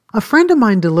A friend of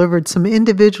mine delivered some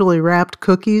individually wrapped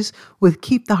cookies with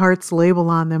Keep the Hearts label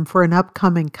on them for an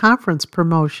upcoming conference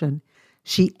promotion.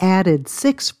 She added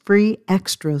 6 free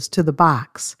extras to the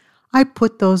box. I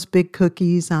put those big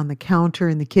cookies on the counter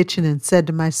in the kitchen and said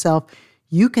to myself,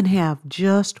 "You can have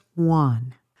just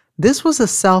one." This was a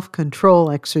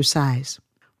self-control exercise.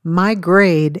 My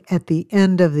grade at the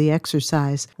end of the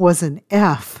exercise was an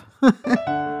F.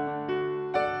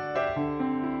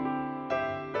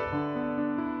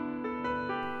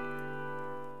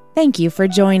 Thank you for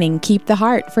joining Keep the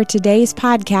Heart for today's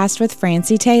podcast with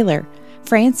Francie Taylor.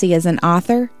 Francie is an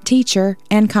author, teacher,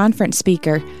 and conference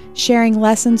speaker. Sharing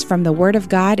lessons from the Word of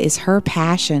God is her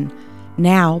passion.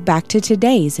 Now, back to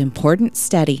today's important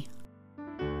study.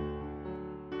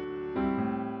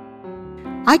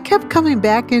 I kept coming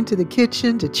back into the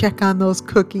kitchen to check on those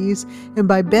cookies, and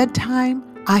by bedtime,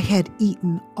 I had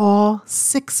eaten all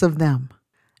 6 of them.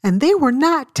 And they were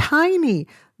not tiny.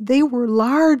 They were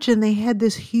large, and they had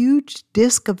this huge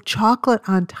disc of chocolate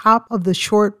on top of the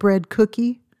shortbread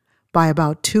cookie. By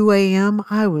about 2 a.m.,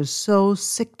 I was so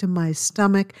sick to my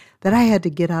stomach that I had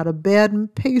to get out of bed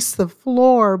and pace the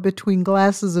floor between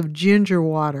glasses of ginger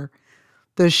water.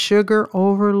 The sugar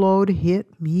overload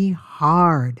hit me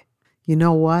hard. You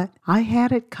know what? I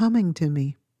had it coming to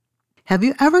me. Have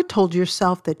you ever told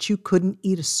yourself that you couldn't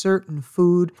eat a certain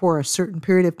food for a certain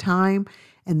period of time,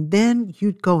 and then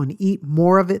you'd go and eat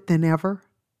more of it than ever?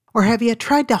 Or have you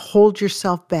tried to hold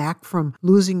yourself back from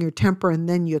losing your temper and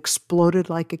then you exploded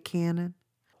like a cannon?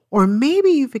 Or maybe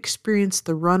you've experienced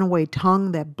the runaway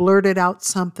tongue that blurted out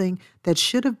something that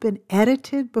should have been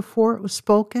edited before it was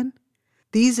spoken?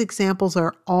 These examples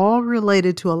are all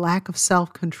related to a lack of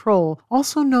self-control,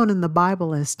 also known in the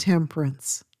Bible as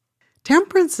temperance.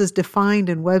 Temperance is defined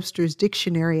in Webster's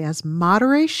dictionary as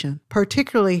moderation,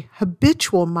 particularly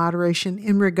habitual moderation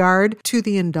in regard to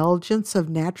the indulgence of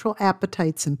natural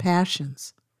appetites and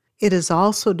passions. It is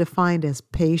also defined as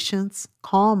patience,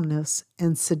 calmness,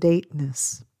 and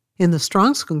sedateness. In the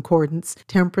Strong's Concordance,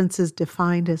 temperance is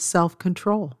defined as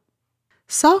self-control.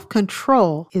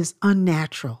 Self-control is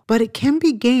unnatural, but it can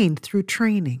be gained through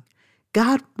training.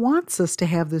 God wants us to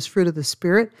have this fruit of the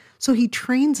Spirit, so He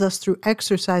trains us through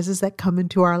exercises that come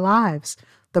into our lives.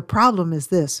 The problem is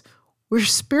this: we're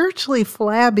spiritually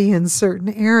flabby in certain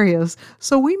areas,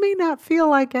 so we may not feel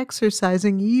like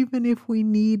exercising even if we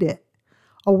need it.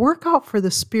 A workout for the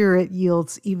Spirit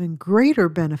yields even greater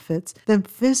benefits than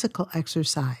physical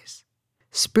exercise.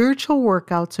 Spiritual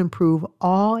workouts improve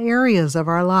all areas of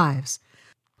our lives.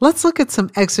 Let's look at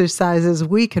some exercises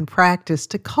we can practice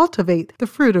to cultivate the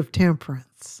fruit of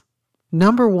temperance.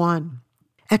 Number 1,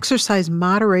 exercise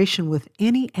moderation with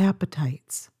any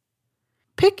appetites.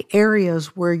 Pick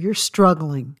areas where you're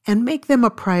struggling and make them a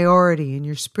priority in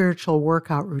your spiritual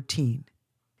workout routine.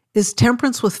 Is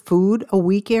temperance with food a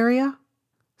weak area?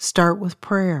 Start with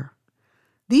prayer.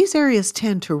 These areas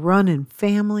tend to run in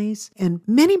families, and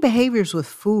many behaviors with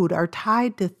food are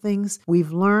tied to things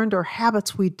we've learned or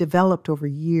habits we've developed over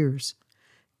years.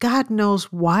 God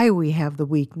knows why we have the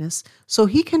weakness, so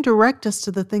He can direct us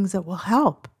to the things that will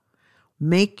help.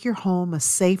 Make your home a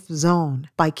safe zone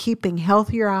by keeping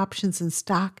healthier options in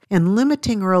stock and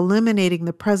limiting or eliminating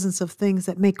the presence of things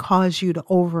that may cause you to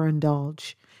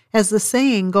overindulge. As the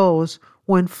saying goes,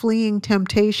 when fleeing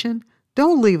temptation,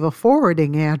 don't leave a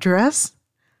forwarding address.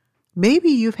 Maybe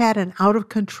you've had an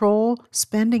out-of-control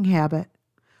spending habit.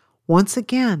 Once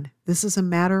again, this is a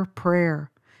matter of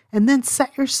prayer. And then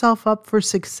set yourself up for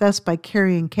success by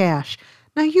carrying cash.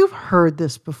 Now, you've heard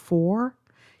this before.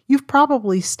 You've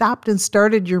probably stopped and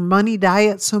started your money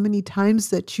diet so many times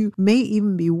that you may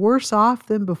even be worse off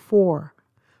than before.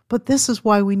 But this is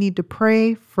why we need to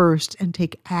pray first and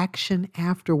take action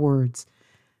afterwards.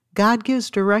 God gives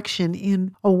direction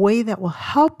in a way that will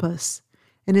help us.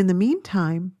 And in the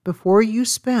meantime, before you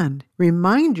spend,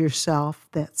 remind yourself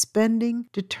that spending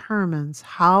determines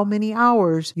how many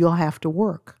hours you'll have to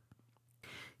work.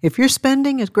 If your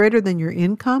spending is greater than your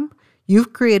income,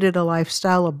 you've created a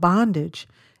lifestyle of bondage,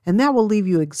 and that will leave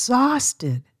you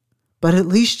exhausted. But at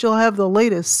least you'll have the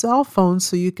latest cell phone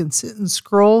so you can sit and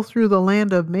scroll through the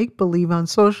land of make-believe on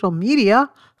social media.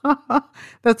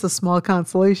 That's a small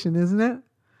consolation, isn't it?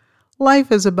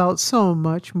 Life is about so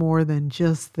much more than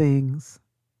just things.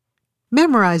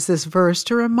 Memorize this verse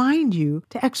to remind you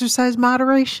to exercise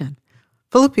moderation.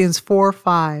 Philippians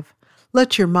 4:5.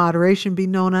 Let your moderation be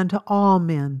known unto all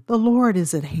men. The Lord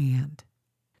is at hand.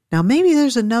 Now, maybe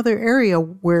there's another area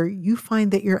where you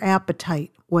find that your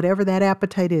appetite, whatever that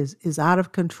appetite is out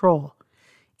of control.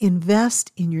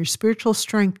 Invest in your spiritual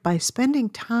strength by spending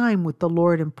time with the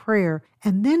Lord in prayer,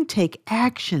 and then take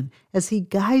action as He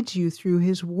guides you through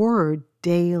His Word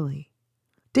daily.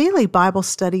 Daily Bible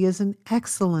study is an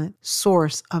excellent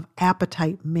source of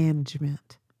appetite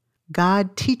management.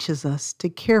 God teaches us to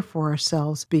care for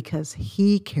ourselves because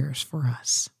He cares for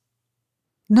us.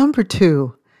 Number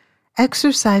 2,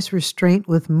 exercise restraint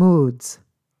with moods.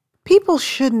 People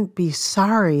shouldn't be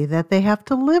sorry that they have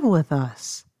to live with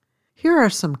us. Here are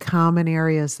some common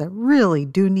areas that really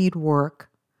do need work.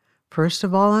 First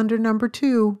of all, under number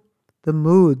 2, the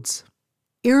moods.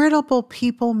 Irritable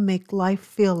people make life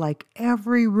feel like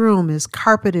every room is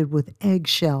carpeted with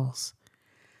eggshells.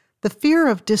 The fear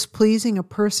of displeasing a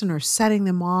person or setting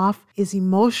them off is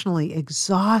emotionally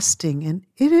exhausting, and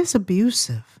it is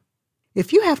abusive.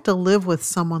 If you have to live with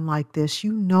someone like this,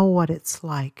 you know what it's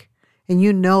like, and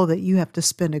you know that you have to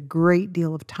spend a great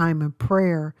deal of time in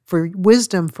prayer for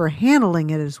wisdom for handling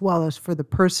it as well as for the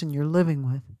person you're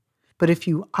living with. But if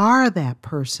you are that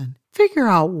person, figure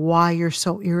out why you're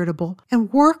so irritable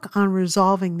and work on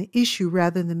resolving the issue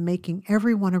rather than making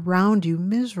everyone around you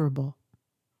miserable.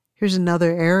 Here's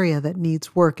another area that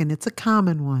needs work, and it's a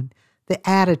common one, the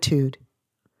attitude.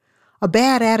 A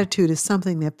bad attitude is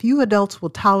something that few adults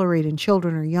will tolerate in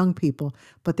children or young people,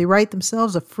 but they write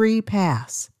themselves a free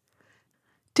pass.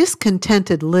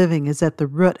 Discontented living is at the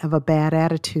root of a bad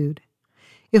attitude.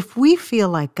 If we feel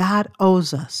like God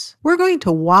owes us, we're going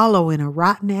to wallow in a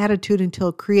rotten attitude until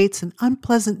it creates an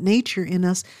unpleasant nature in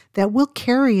us that we'll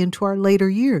carry into our later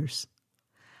years.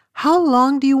 How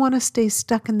long do you want to stay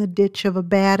stuck in the ditch of a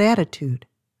bad attitude?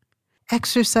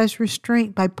 Exercise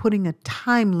restraint by putting a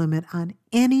time limit on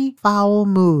any foul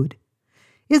mood.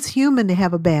 It's human to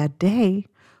have a bad day,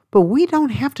 but we don't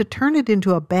have to turn it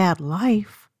into a bad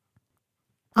life.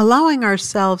 Allowing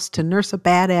ourselves to nurse a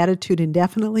bad attitude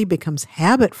indefinitely becomes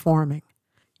habit forming.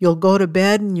 You'll go to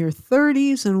bed in your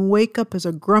 30s and wake up as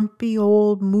a grumpy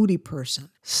old moody person,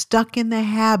 stuck in the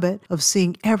habit of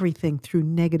seeing everything through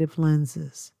negative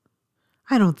lenses.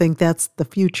 I don't think that's the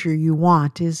future you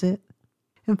want, is it?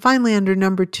 And finally, under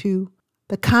number 2,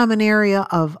 the common area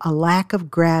of a lack of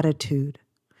gratitude.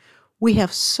 We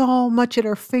have so much at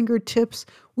our fingertips,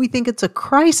 we think it's a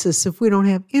crisis if we don't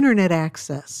have internet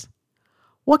access.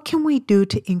 What can we do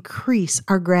to increase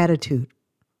our gratitude?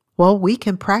 Well, we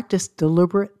can practice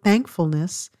deliberate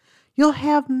thankfulness. You'll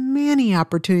have many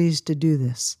opportunities to do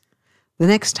this. The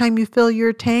next time you fill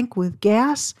your tank with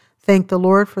gas, thank the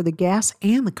Lord for the gas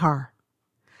and the car.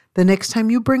 The next time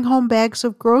you bring home bags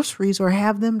of groceries or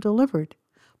have them delivered,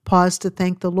 pause to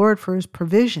thank the Lord for His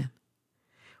provision.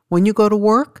 When you go to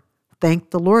work,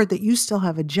 thank the Lord that you still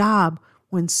have a job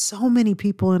when so many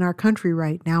people in our country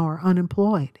right now are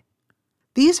unemployed.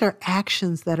 These are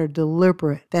actions that are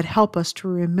deliberate that help us to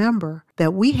remember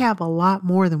that we have a lot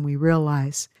more than we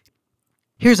realize.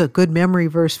 Here's a good memory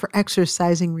verse for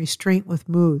exercising restraint with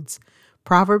moods.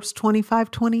 Proverbs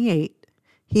 25:28.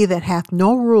 He that hath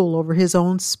no rule over his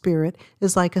own spirit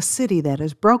is like a city that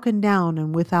is broken down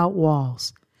and without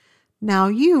walls. Now,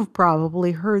 you've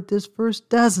probably heard this verse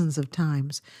dozens of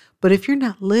times, but if you're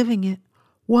not living it,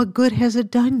 what good has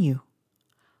it done you?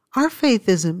 Our faith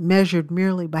isn't measured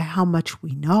merely by how much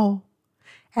we know.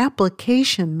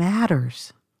 Application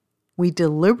matters. We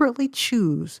deliberately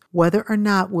choose whether or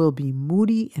not we'll be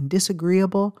moody and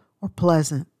disagreeable or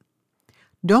pleasant.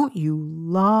 Don't you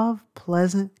love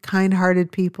pleasant,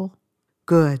 kind-hearted people?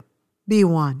 Good. Be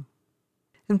one.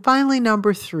 And finally,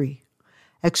 number 3,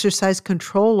 exercise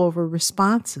control over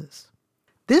responses.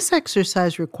 This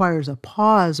exercise requires a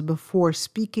pause before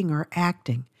speaking or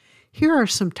acting. Here are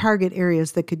some target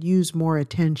areas that could use more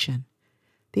attention.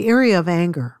 The area of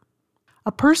anger.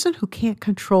 A person who can't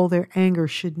control their anger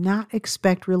should not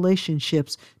expect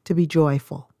relationships to be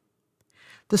joyful.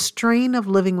 The strain of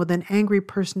living with an angry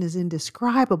person is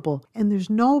indescribable, and there's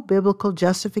no biblical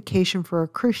justification for a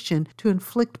Christian to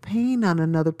inflict pain on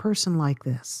another person like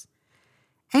this.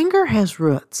 Anger has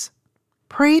roots.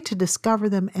 Pray to discover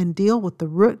them and deal with the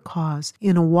root cause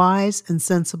in a wise and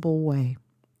sensible way.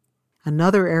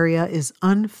 Another area is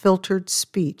unfiltered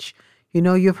speech. You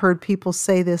know, you've heard people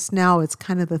say this now. It's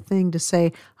kind of the thing to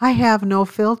say, I have no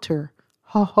filter.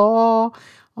 Ho ho.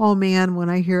 Oh man, when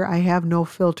I hear I have no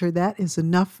filter, that is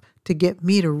enough to get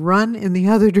me to run in the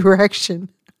other direction.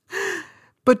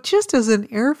 But just as an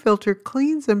air filter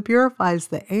cleans and purifies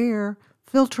the air,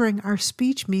 filtering our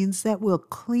speech means that we'll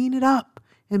clean it up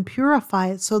and purify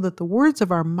it so that the words of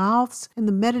our mouths and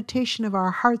the meditation of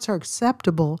our hearts are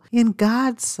acceptable in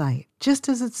God's sight, just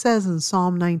as it says in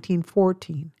Psalm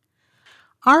 19:14.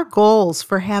 Our goals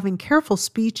for having careful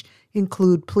speech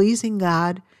include pleasing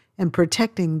God and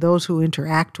protecting those who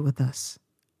interact with us.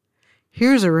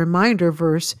 Here's a reminder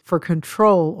verse for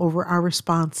control over our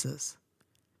responses.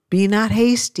 Be not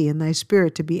hasty in thy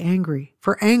spirit to be angry,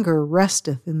 for anger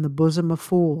resteth in the bosom of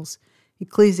fools.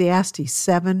 Ecclesiastes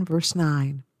 7, verse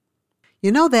 9.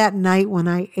 You know that night when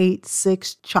I ate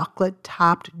 6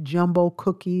 chocolate-topped jumbo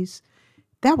cookies?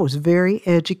 That was very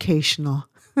educational.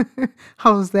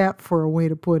 How's that for a way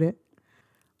to put it?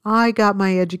 I got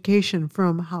my education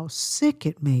from how sick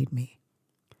it made me.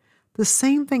 The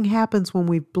same thing happens when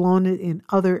we've blown it in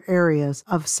other areas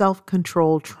of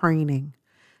self-control training.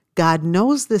 God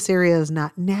knows this area is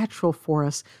not natural for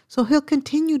us, so He'll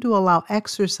continue to allow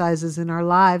exercises in our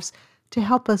lives to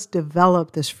help us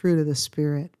develop this fruit of the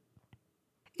Spirit.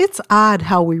 It's odd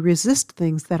how we resist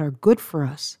things that are good for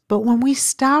us, but when we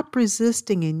stop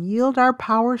resisting and yield our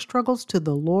power struggles to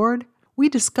the Lord, we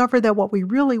discover that what we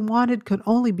really wanted could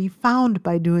only be found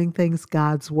by doing things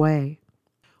God's way.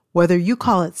 Whether you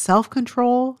call it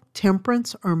self-control,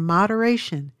 temperance, or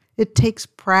moderation, it takes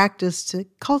practice to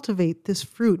cultivate this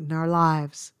fruit in our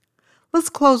lives. Let's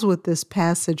close with this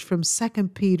passage from 2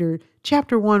 Peter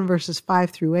chapter 1, verses 5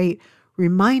 through 8,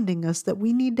 reminding us that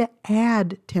we need to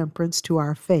add temperance to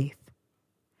our faith.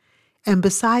 And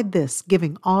beside this,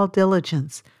 giving all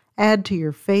diligence, add to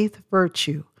your faith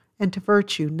virtue, and to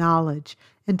virtue knowledge,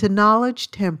 and to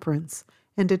knowledge temperance,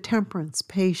 and to temperance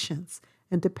patience,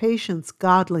 and to patience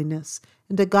godliness,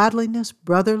 and to godliness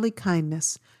brotherly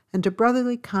kindness, and to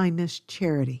brotherly kindness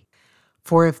charity.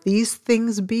 For if these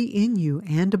things be in you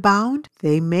and abound,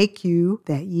 they make you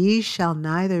that ye shall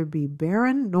neither be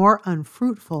barren nor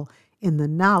unfruitful in the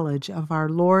knowledge of our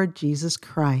Lord Jesus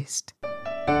Christ.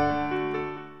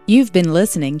 You've been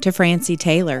listening to Francie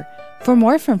Taylor. For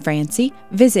more from Francie,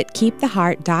 visit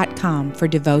keeptheheart.com for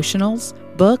devotionals,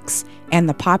 books, and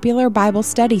the popular Bible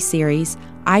study series,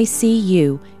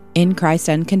 ICU, In Christ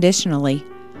Unconditionally.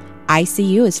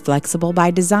 ICU is flexible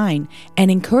by design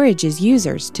and encourages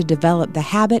users to develop the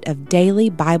habit of daily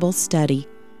Bible study.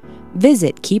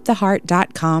 Visit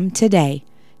keeptheheart.com today.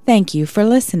 Thank you for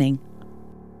listening.